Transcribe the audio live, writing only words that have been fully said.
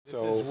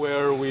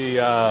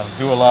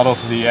do a lot of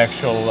the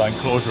actual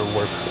enclosure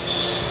work.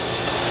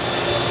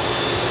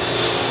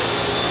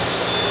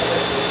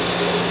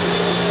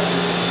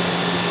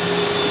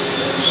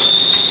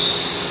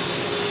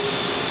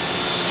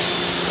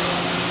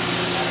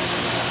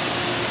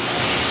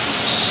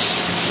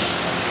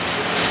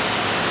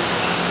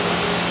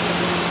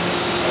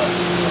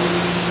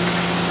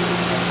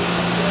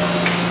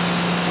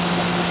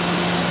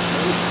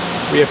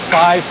 We have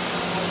five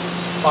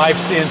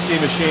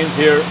CNC machines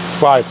here.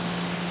 5.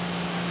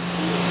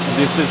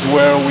 This is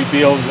where we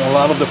build a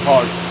lot of the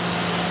parts.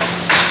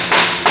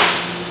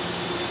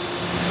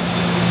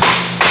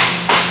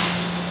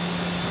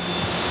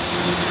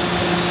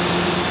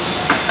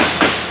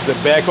 This is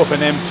the back of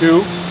an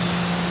M2.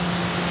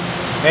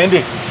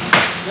 Andy,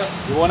 Yes.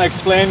 you want to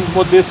explain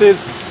what this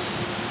is?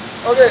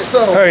 Okay,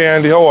 so. Hey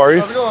Andy, how are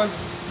you? How's it going?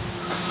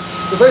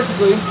 So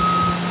basically,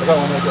 I got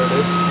one right there,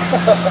 dude.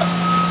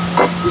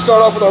 We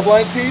start off with our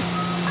blank piece,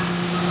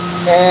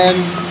 and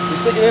we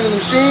stick it into the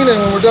machine, and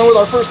when we're done with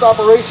our first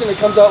operation, it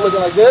comes out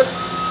looking like this.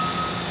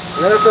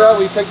 And then after that,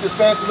 we take this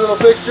fancy little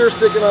fixture,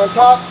 stick it on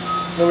top,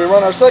 then we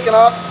run our second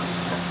op,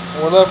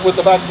 and we're left with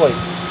the back plate.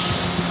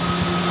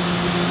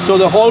 So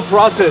the whole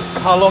process,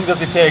 how long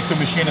does it take to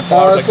machine a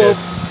part like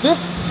this? This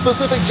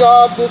specific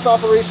job, this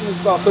operation is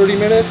about 30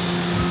 minutes.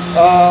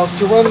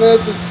 To run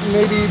this, it's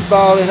maybe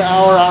about an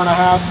hour, hour and a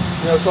half.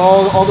 You know, so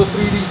all the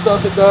 3D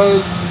stuff it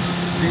does,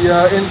 the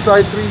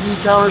inside 3D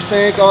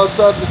countersink, all that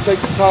stuff just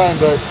takes some time.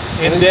 But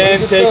and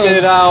then taking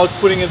it out,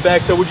 putting it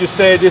back. So would you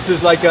say this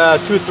is like a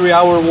 2-3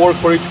 hour work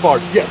for each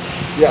part? Yes.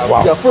 Yeah.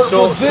 Wow. Yeah,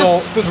 So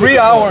 3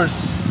 hours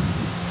to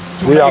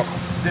 3 make hours.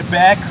 the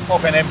back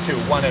of an M2,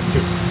 one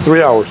M2.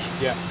 3 hours.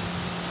 Yeah.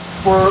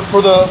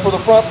 For the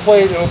front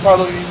plate, it will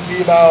probably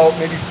be about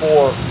maybe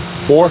 4.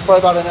 4? Probably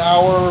about an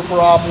hour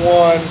for op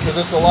 1, because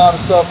it's a lot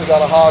of stuff we got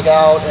to hog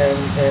out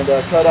and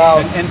cut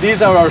out. And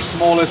these are our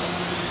smallest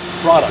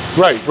products.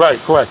 Right,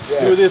 correct.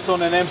 Yeah. Do this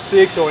on an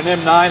M6 or an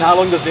M9. How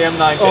long does the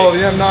M9 take? Oh, the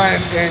M9,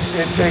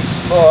 it takes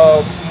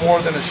more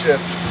than a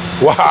shift.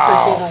 Wow. It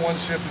takes over one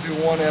shift to do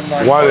one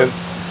M9 One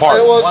part.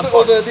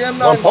 The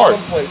M9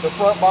 bottom plate, the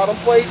front bottom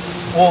plate,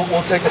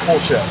 will take a full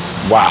shift.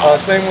 Wow.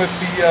 Same with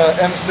the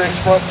M6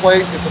 front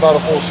plate, it's about a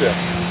full shift.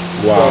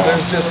 Wow. So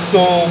there's just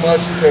so much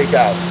to take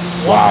out.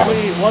 Wow.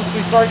 Once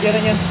we start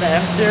getting into the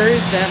M series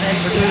and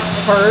introduce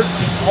curves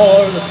all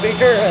over the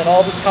speaker and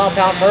all this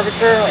compound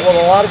curvature,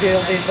 with a lot of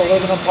these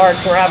aluminum parts,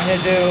 we're having to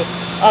do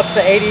up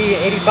to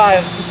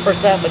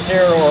 80-85%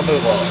 material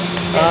removal.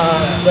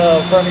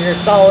 So from your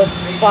solid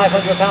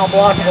 500-pound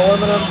block of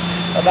aluminum,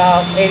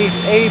 about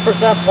 80%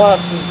 plus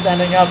is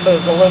ending up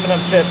as aluminum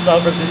chips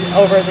over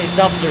these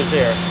dumpsters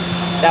here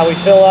that we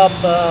fill up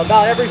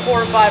about every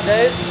 4 or 5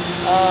 days.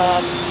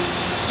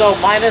 So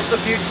minus a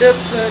few chips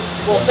that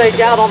we'll take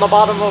out on the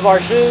bottom of our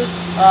shoes.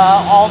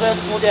 All this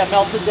will get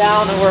melted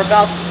down, and we're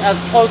about as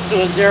close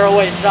to a zero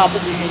waste shop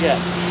as you can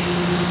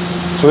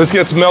get. So this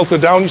gets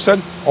melted down, you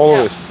said? All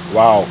of this?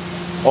 Wow.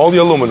 All the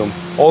aluminum,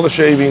 all the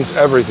shavings,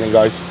 everything,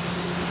 guys.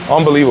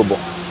 Unbelievable.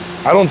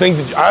 I don't think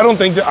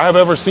that I've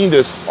ever seen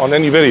this on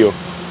any video,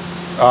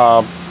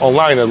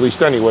 online at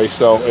least anyway.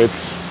 So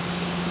it's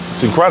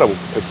incredible.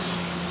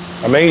 It's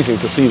amazing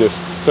to see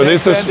this. So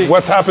this is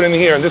what's happening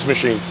here in this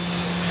machine.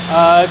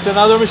 It's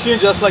another machine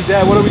just like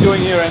that. What are we doing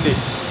here, Andy?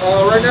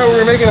 Right now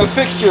we're making a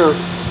fixture.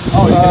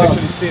 Oh, you can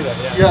actually see that,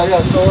 yeah.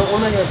 Yeah, so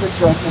we're making a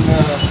fixture. I can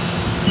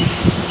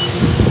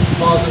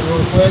pause it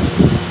real quick.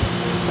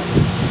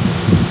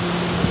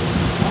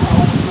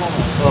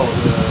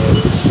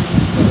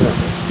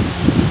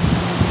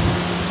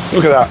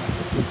 Look at that.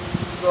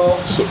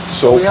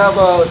 So we have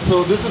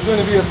so this is going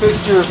to be a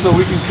fixture so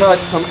we can cut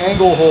some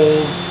angle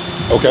holes.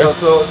 Okay.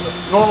 So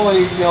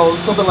normally,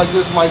 something like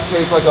this might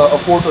take like a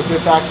 4th or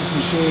 5th axis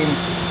machine,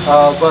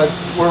 but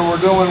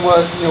we're doing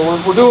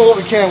we're doing what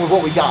we can with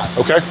what we got.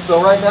 Okay. So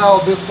right now,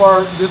 this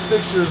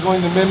fixture is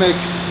going to mimic.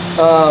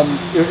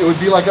 It would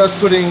be like us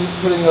putting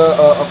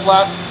a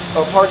flat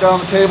part down on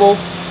the table,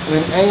 and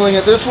then angling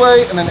it this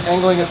way, and then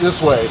angling it this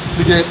way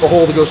to get the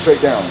hole to go straight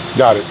down.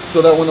 Got it.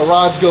 So that when the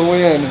rods go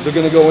in, they're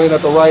going to go in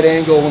at the right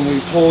angle when we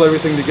pull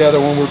everything together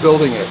when we're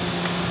building it.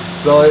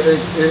 So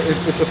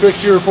it's a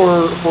fixture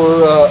for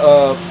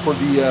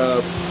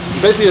the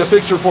basically a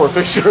fixture for a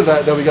fixture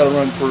that we got to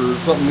run for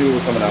something new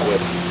we're coming out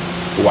with.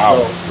 Wow.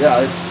 So,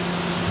 yeah,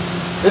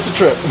 it's a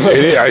trip.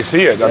 I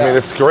see it. I mean,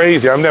 it's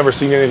crazy. I've never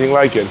seen anything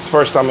like it. It's the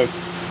first time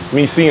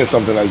me seeing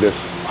something like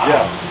this. Wow.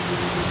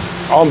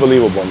 Yeah.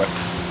 Unbelievable, man.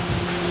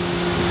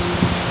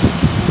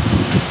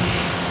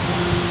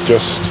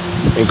 Just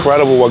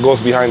incredible what goes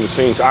behind the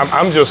scenes.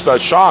 I'm just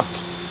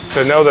shocked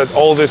to know that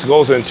all this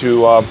goes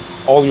into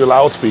all your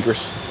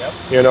loudspeakers.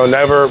 Yep.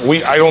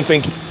 I don't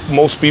think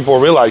most people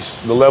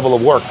realize the level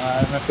of work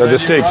that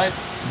this takes.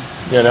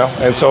 Right.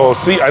 And so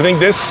I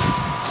think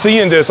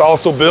seeing this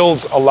also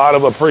builds a lot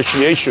of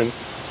appreciation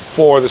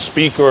for the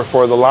speaker,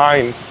 for the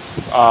line,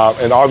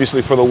 and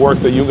obviously for the work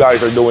that you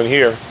guys are doing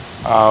here.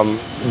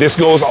 This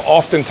goes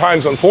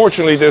oftentimes,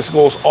 unfortunately,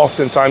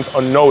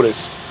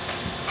 unnoticed.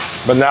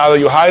 But now that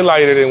you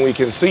highlight it and we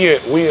can see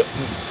it,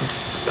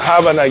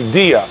 have an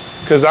idea,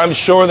 because I'm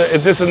sure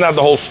that this is not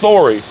the whole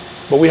story,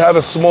 but we have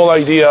a small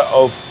idea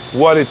of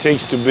what it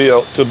takes to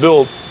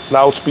build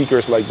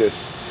loudspeakers like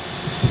this.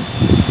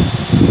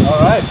 All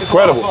right. It's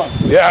Incredible. a lot of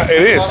fun. Yeah,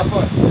 it is. a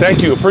lot of fun.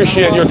 Thank you.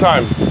 Appreciate your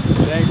time.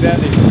 Thanks,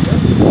 Andy.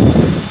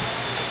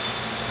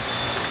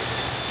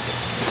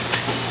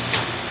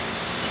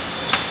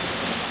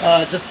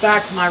 Just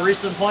back to my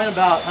recent point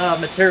about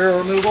material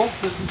removal.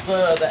 This is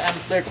the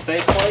M6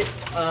 faceplate,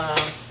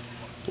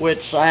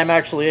 which I am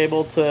actually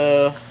able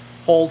to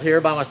hold here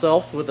by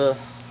myself with a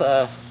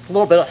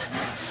little bit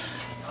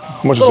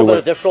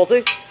of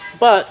difficulty.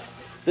 But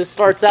this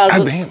starts out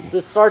as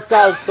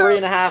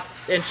 3.5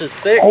 inches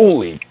thick.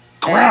 Holy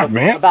crap,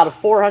 man! About a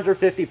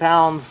 450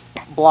 pounds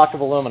block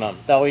of aluminum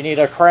that we need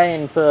a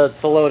crane to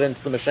load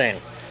into the machine.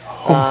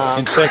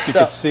 In fact, you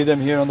can see them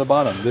here on the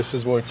bottom. This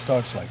is where it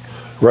starts like.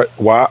 Right.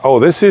 Wow. Oh,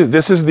 this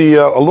is the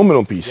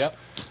aluminum piece. Yep.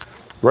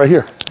 Right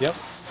here. Yep.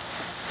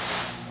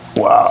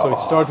 Wow. So it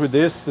starts with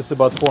this. This is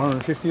about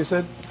 450, you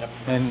said, yep.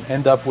 And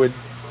end up with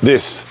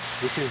this.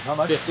 which is how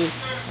much? 50,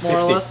 more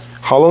or less.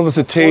 How long does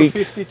it take?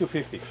 450 to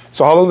 50.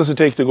 So how long does it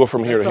take to go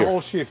from here That's to a here?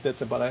 whole shift.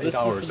 That's about 8 This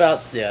hours. is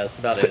about, yeah, it's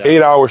about So 8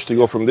 8 hours to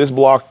go from this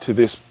block to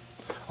this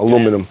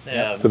aluminum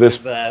Yeah, to this.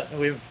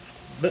 we've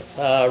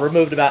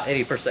removed about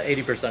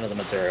 80% of the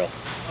material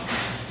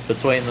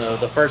between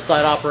the first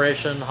side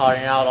operation,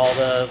 hauling out all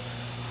the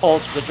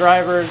holes for the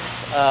drivers,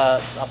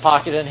 a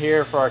pocket in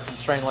here for our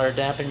constrained layer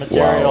damping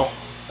material,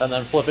 and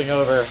then flipping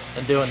over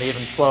and doing the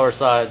even slower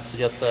side to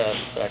get that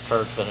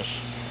curved finish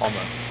on the.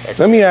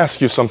 Let me ask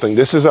you something.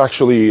 This is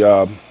actually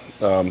a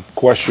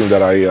question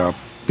that I,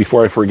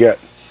 before I forget.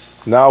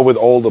 Now with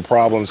all the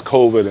problems,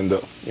 COVID and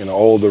the,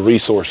 all the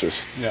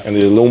resources and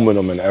the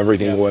aluminum and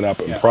everything going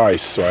up in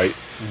price, right?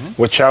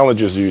 What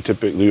challenges do you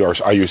typically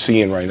are you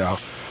seeing right now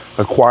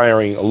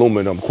acquiring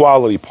aluminum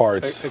quality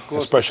parts,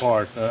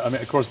 especially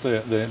across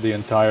the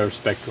entire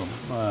spectrum?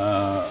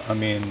 I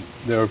mean,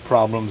 there are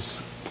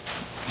problems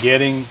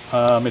getting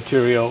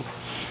material,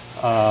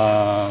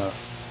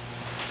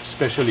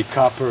 especially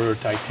copper,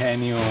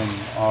 titanium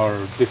are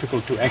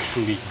difficult to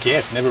actually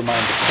get, never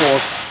mind the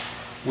cost,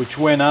 which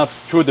went up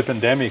through the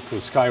pandemic,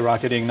 was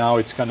skyrocketing. Now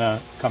it's kind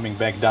of coming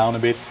back down a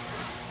bit.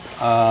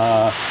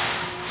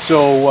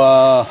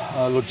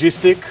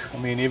 Logistic, I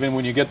mean, even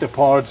when you get the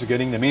parts,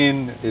 getting them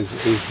in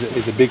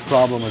is a big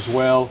problem as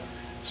well.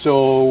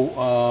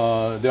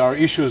 So there are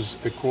issues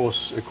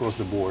across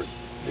the board.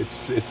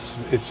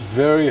 It's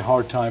very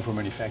hard time for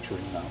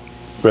manufacturing now.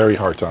 Very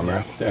hard time,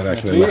 man.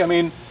 Definitely. I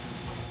mean,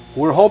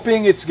 we're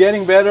hoping it's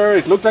getting better.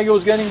 It looked like it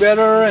was getting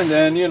better, and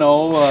then the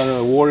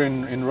war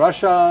in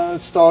Russia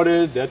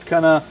started. That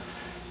kind of.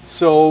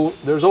 So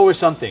there's always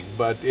something,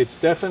 but it's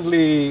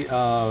definitely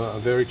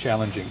very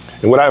challenging.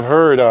 And what I've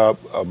heard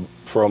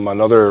from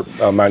another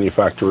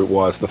manufacturer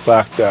was the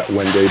fact that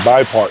when they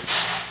buy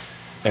parts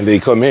and they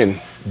come in,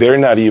 they're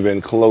not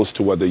even close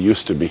to what they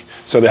used to be.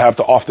 So they have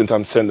to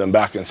oftentimes send them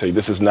back and say,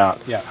 this is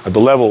not at the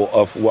level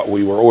of what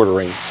we were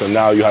ordering. So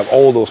now you have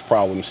all those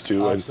problems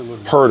too, and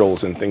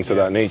hurdles and things of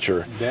that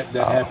nature. That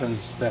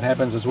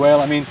happens as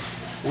well. I mean,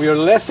 we are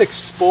less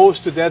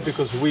exposed to that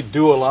because we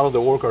do a lot of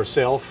the work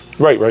ourselves.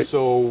 Right.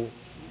 So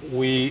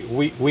we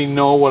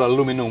know what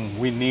aluminum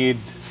we need,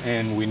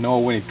 and we know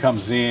when it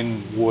comes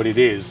in what it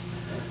is.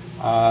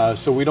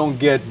 So we don't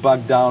get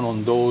bogged down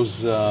on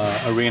those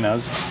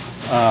arenas.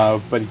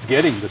 But it's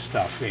getting the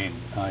stuff in.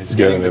 It's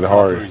getting it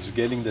hard. It's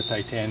getting the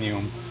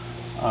titanium,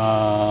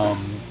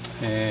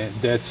 and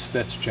that's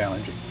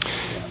challenging.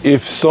 Yeah.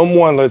 If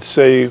someone, let's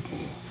say,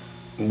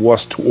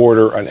 was to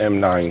order an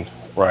M9,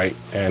 right,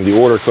 and the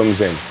order comes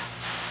in,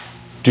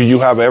 do you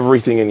have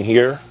everything in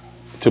here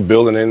to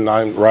build an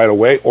M9 right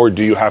away, or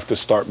do you have to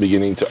start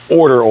beginning to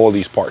order all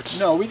these parts?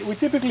 No, we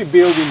typically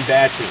build in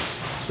batches.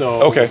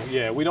 So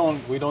we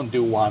don't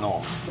do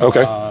one-off.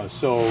 Okay.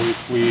 So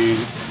if we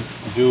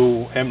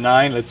do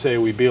M9, let's say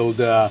we build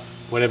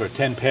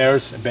 10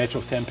 pairs, a batch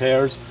of 10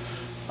 pairs.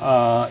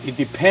 It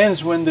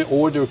depends when the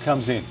order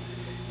comes in.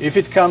 If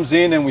it comes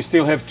in and we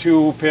still have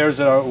 2 pairs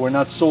that were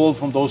not sold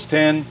from those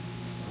 10,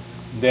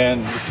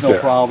 then it's no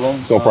problem.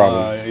 It's no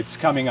problem. It's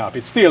coming up.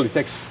 It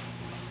takes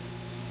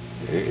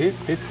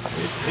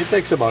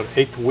about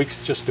 8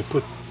 weeks just to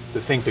put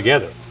the thing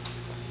together.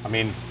 I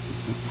mean,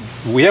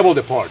 we have all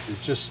the parts.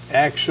 It's just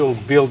actual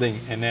building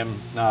an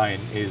M9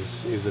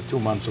 is a 2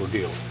 months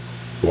ordeal.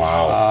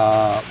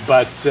 Wow.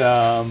 But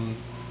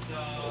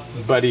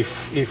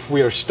if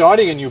we are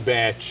starting a new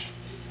batch,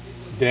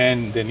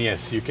 then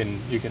yes, you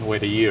can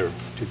wait a year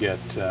to get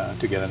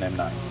an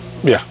M9.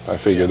 Yeah, I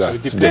figured that. So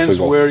it depends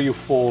where you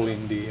fall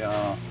in the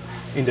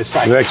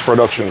cycle. The next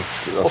production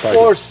of cycle.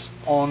 course,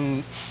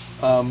 on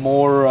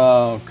more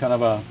kind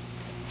of a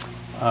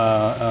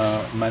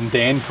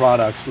mundane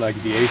products like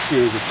the A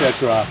series,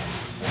 etc.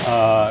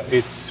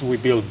 We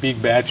build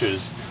big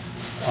batches,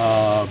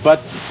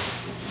 but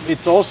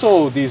it's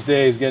also these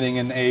days getting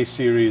an A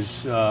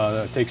series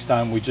takes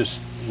time. We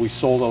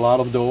sold a lot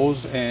of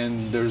those,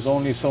 and there's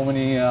only so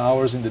many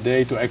hours in the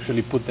day to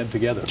actually put them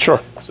together.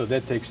 Sure. So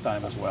that takes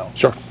time as well.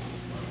 Sure.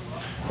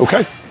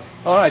 Okay.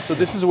 All right, so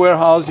this is a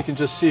warehouse. You can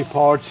just see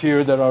parts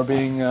here that are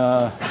being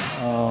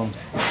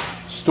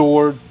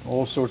stored,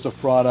 all sorts of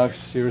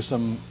products. Here's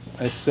some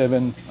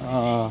S7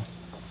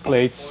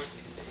 plates.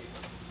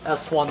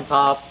 S1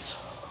 tops,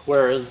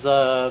 whereas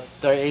the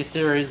A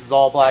series is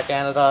all black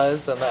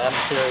anodized and the M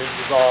series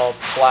is all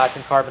black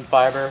and carbon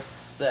fiber.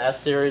 The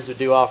S series, we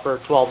do offer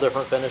 12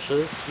 different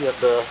finishes. You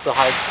have our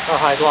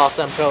high gloss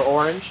M-Coat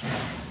orange.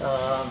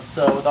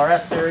 So with our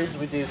S series,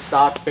 we do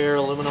stock bare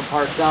aluminum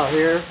parts out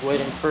here,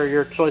 waiting for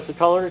your choice of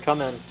color to come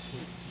in,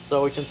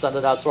 so we can send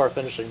it out to our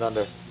finishing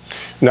vendor.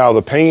 Now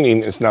the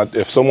painting is not,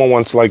 if someone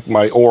wants like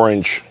my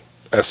orange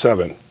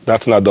S7,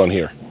 that's not done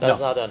here. That's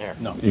not done here.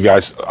 No. You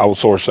guys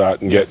outsource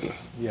that and get.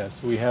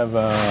 Yes, we have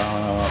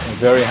a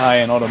very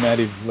high-end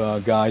automotive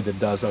guy that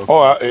does our.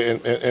 Oh,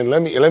 and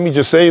let me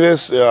just say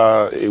this.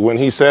 When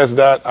he says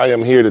that, I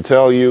am here to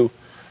tell you,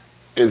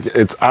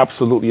 it's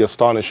absolutely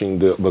astonishing.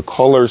 The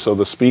colors of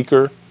the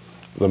speaker,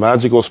 the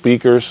magical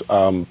speakers.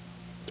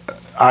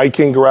 I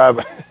can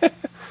grab,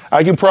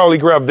 I can probably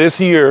grab this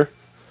here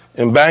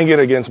and bang it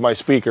against my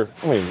speaker.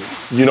 I mean,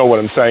 you know what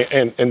I'm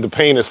saying. And the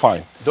pain is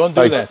fine. Don't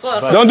do that.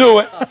 Don't do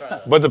it.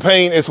 But the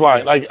pain is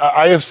fine. Like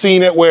I have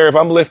seen it where if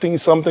I'm lifting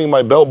something,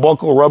 my belt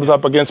buckle rubs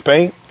up against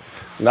paint.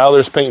 Now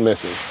there's paint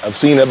missing. I've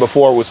seen it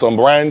before with some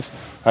brands.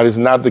 That is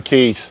not the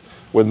case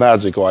with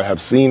Magical. I have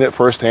seen it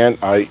firsthand.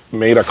 I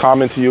made a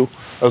comment to you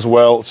as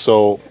well.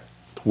 So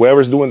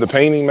whoever's doing the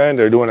painting, man,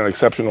 they're doing an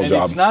exceptional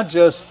job. It's not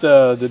just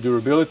the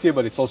durability,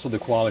 but it's also the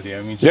quality.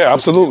 I mean, just yeah,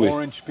 absolutely.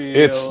 Orange peel,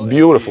 it's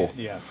beautiful.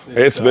 Yes,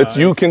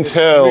 you can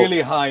tell. It's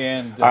really high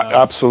end.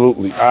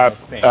 Absolutely,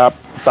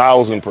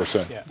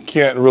 1000%. Yeah.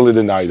 Can't really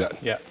deny that.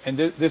 Yeah, and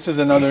this is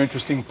another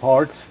interesting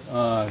part.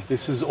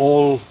 This is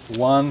all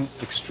one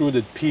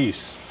extruded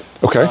piece.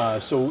 Okay.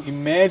 So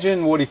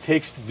imagine what it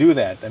takes to do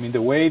that. I mean,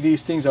 the way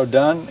these things are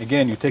done,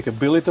 again, you take a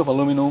billet of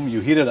aluminum,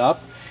 you heat it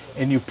up,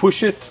 and you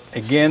push it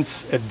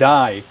against a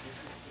die,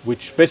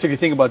 which basically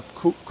think about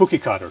cookie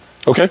cutter.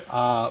 Okay.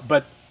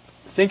 But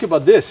think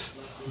about this.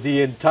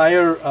 The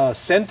entire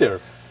center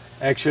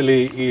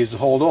actually is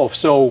hauled off.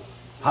 So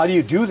how do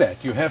you do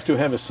that? You have to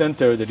have a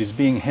center that is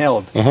being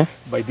held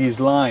by these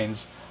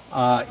lines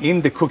in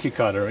the cookie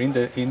cutter, in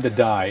the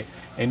die,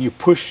 and you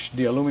push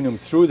the aluminum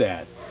through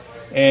that.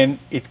 And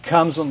it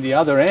comes on the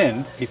other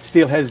end. It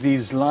still has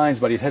these lines,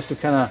 but it has to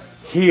kind of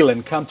heal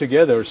and come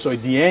together. So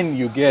at the end,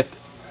 you get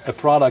a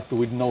product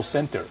with no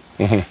center.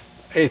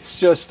 It's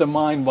just a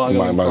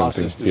mind-boggling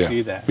process to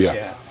see that.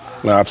 Yeah.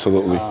 No,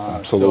 absolutely.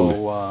 Absolutely.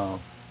 So,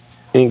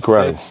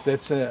 incredible.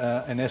 That's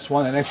an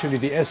S1, and actually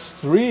the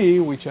S3,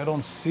 which I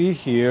don't see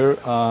here,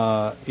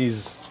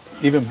 is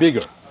even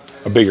bigger.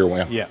 A bigger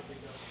one. Yeah.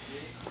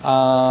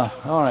 All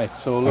right,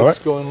 so let's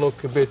go and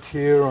look a bit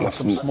here on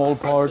some small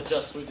parts. I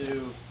suggest we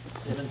do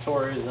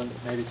inventory, then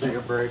maybe take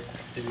a break.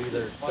 Do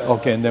either.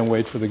 Okay, and then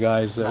wait for the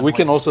guys. We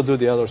can also do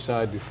the other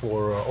side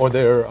before, or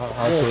they're out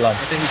for lunch.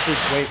 I think we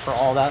should wait for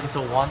all that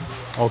until 1.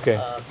 Okay.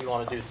 If you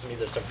want to do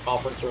either some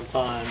conference room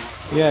time.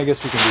 Yeah, I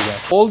guess we can do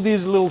that. All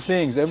these little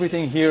things,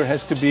 everything here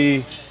has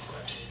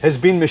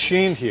been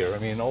machined here. I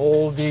mean,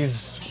 all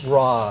these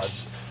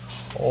rods,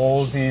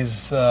 all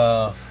these.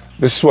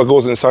 This is what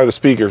goes inside the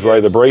speakers,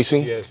 right? The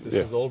bracing? Yes, this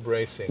is all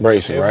bracing.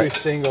 Bracing, right? Every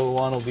single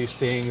one of these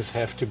things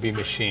have to be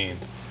machined.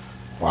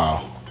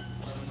 Wow.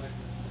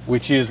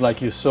 Which is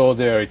like you saw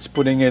there, it's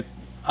putting it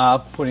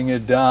up, putting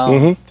it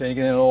down,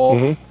 taking it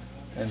off,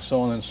 and so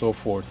on and so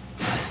forth.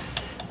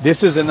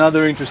 This is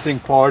another interesting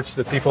parts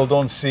that people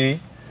don't see.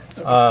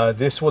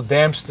 This what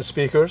damps the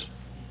speakers,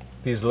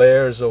 these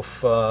layers of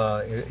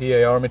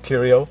EAR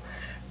material.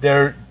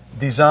 They're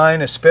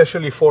designed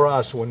especially for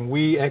us. When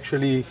we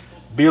actually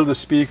build the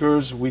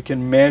speakers, we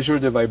can measure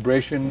the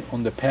vibration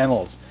on the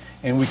panels,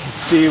 and we can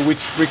see which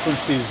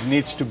frequencies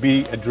needs to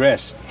be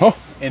addressed.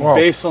 And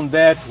based on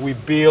that, we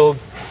build,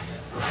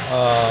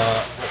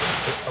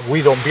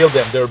 we don't build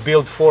them, they're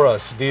built for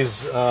us.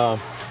 These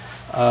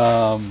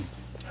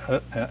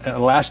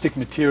elastic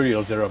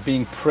materials that are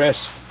being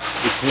pressed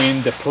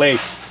between the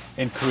plates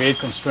and create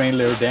constrained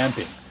layer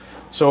damping.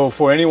 So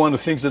for anyone who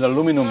thinks that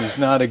aluminum is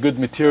not a good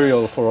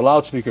material for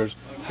loudspeakers,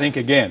 think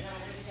again.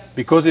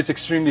 Because it's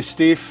extremely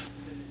stiff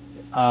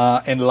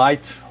and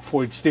light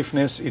for its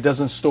stiffness, it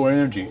doesn't store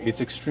energy.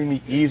 It's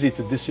extremely easy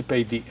to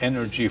dissipate the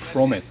energy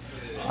from it.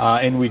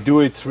 And we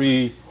do it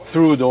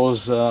through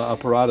those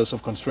apparatus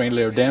of constrained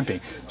layer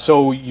damping.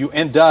 So you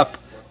end up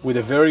with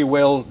a very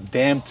well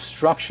damped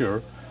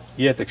structure,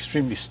 yet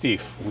extremely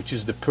stiff, which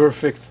is the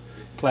perfect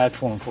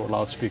platform for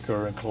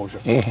loudspeaker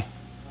enclosure.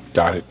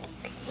 Got it.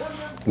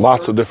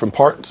 Lots of different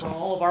parts.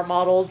 All of our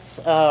models,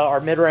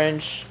 our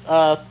mid-range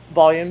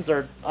volumes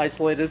are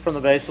isolated from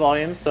the base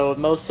volumes. So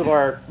most of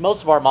our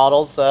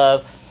models,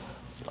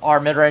 our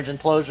mid-range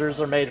enclosures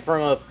are made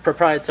from a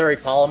proprietary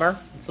polymer.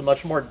 It's a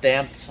much more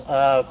damped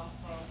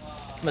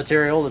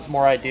material that's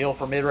more ideal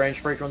for mid-range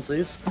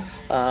frequencies.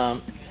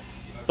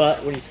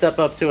 But when you step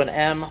up to an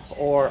M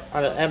or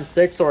an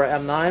M6 or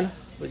an M9,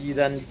 you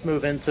then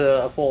move into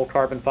a full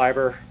carbon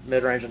fiber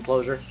mid-range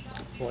enclosure.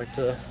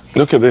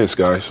 Look at this,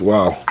 guys.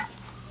 Wow.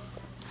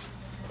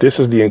 This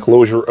is the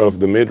enclosure of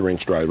the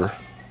mid-range driver.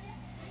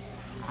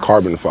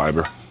 Carbon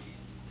fiber.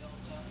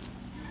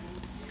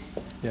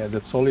 Yeah,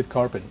 that's solid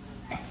carbon.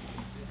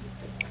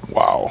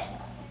 Wow.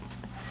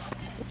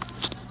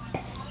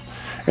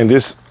 And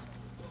this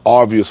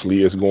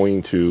obviously is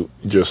going to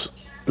just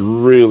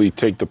really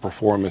take the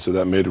performance of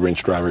that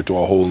mid-range driver to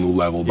a whole new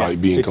level by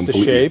being it's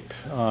completely... the shape.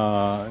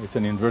 It's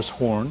an inverse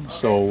horn,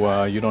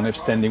 so you don't have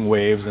standing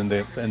waves, and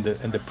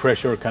the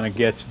pressure kind of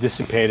gets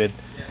dissipated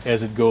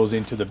as it goes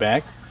into the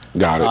back.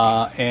 Got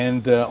it.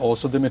 And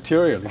also the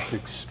material. It's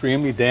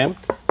extremely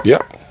damped.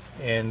 Yep.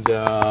 And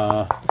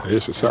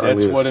Yes, it certainly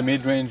that's is. what a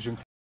mid-range